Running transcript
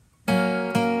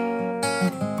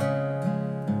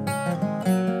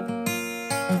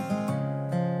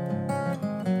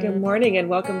Good morning and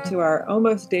welcome to our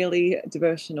almost daily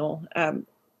devotional on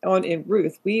in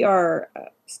Ruth. We are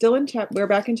still in we're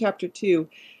back in chapter 2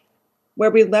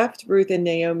 where we left Ruth and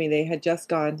Naomi. They had just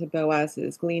gone to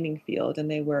Boaz's gleaning field and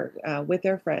they were with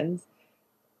their friends,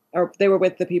 or they were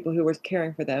with the people who were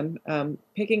caring for them,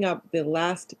 picking up the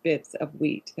last bits of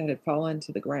wheat that had fallen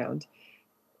to the ground.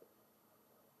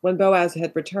 When Boaz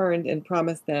had returned and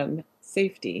promised them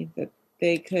safety, that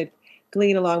they could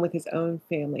glean along with his own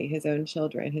family, his own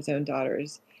children, his own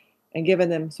daughters, and given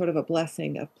them sort of a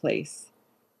blessing of place.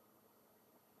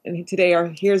 And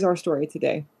here's our story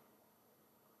today.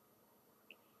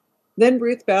 Then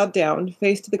Ruth bowed down,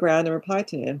 face to the ground, and replied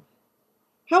to him,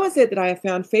 "How is it that I have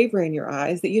found favor in your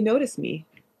eyes that you notice me?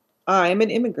 I am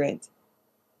an immigrant."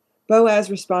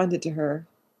 Boaz responded to her,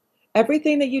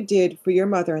 "Everything that you did for your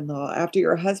mother-in-law after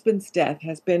your husband's death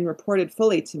has been reported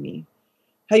fully to me.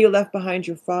 How you left behind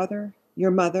your father, your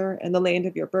mother, and the land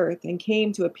of your birth, and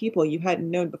came to a people you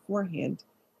hadn't known beforehand.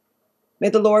 May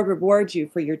the Lord reward you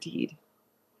for your deed.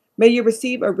 May you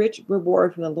receive a rich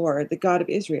reward from the Lord, the God of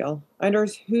Israel, under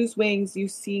whose wings you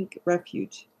seek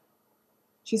refuge."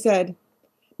 She said,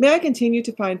 "May I continue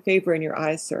to find favor in your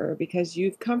eyes, sir, because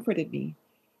you've comforted me,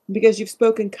 and because you've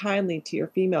spoken kindly to your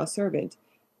female servant,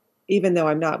 even though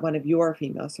I'm not one of your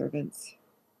female servants."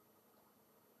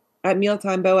 At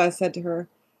mealtime, Boaz said to her,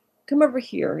 "Come over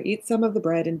here, eat some of the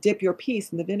bread, and dip your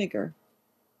piece in the vinegar."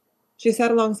 She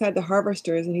sat alongside the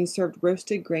harvesters, and he served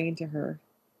roasted grain to her.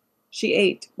 She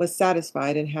ate, was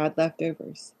satisfied, and had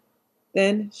leftovers.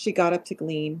 Then she got up to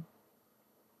glean.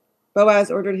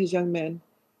 Boaz ordered his young men,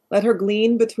 "Let her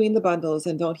glean between the bundles,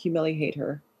 and don't humiliate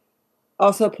her.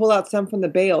 Also pull out some from the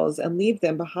bales and leave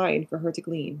them behind for her to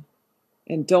glean.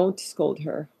 And don't scold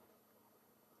her."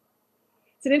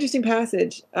 It's an interesting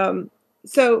passage.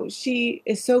 So she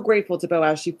is so grateful to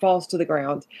Boaz. She falls to the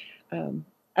ground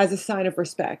as a sign of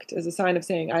respect, as a sign of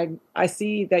saying, I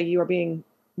see that you are being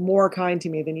more kind to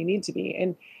me than you need to be.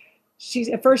 And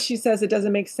at first she says it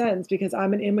doesn't make sense because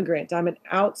I'm an immigrant. I'm an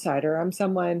outsider. I'm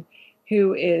someone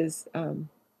who is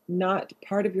not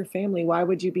part of your family. Why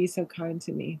would you be so kind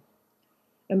to me?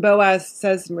 And Boaz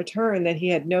says in return that he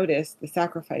had noticed the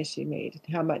sacrifice she made,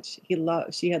 how much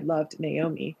she had loved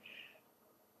Naomi.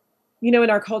 In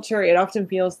our culture, it often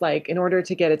feels like in order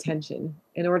to get attention,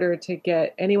 in order to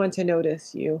get anyone to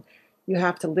notice you, you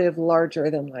have to live larger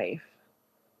than life,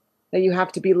 that you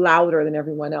have to be louder than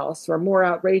everyone else or more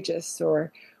outrageous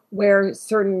or wear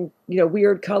certain,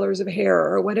 weird colors of hair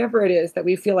or whatever it is that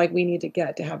we feel like we need to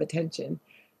get to have attention.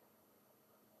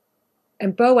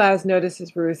 And Boaz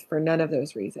notices Ruth for none of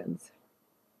those reasons.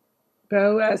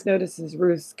 Boaz notices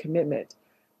Ruth's commitment,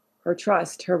 her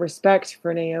trust, her respect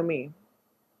for Naomi,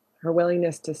 her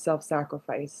willingness to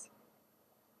self-sacrifice.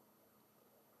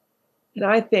 And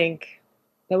I think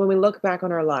that when we look back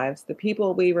on our lives, the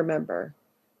people we remember,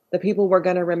 the people we're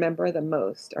going to remember the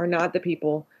most, are not the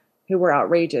people who were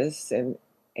outrageous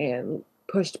and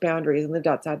pushed boundaries and lived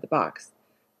outside the box,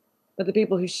 but the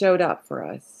people who showed up for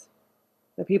us,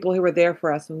 the people who were there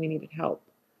for us when we needed help,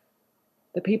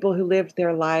 the people who lived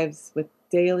their lives with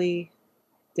daily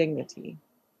dignity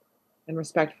and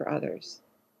respect for others.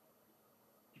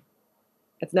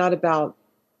 It's not about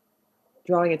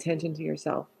drawing attention to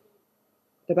yourself.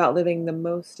 It's about living the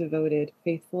most devoted,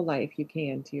 faithful life you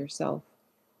can to yourself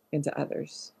and to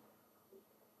others.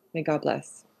 May God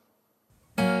bless.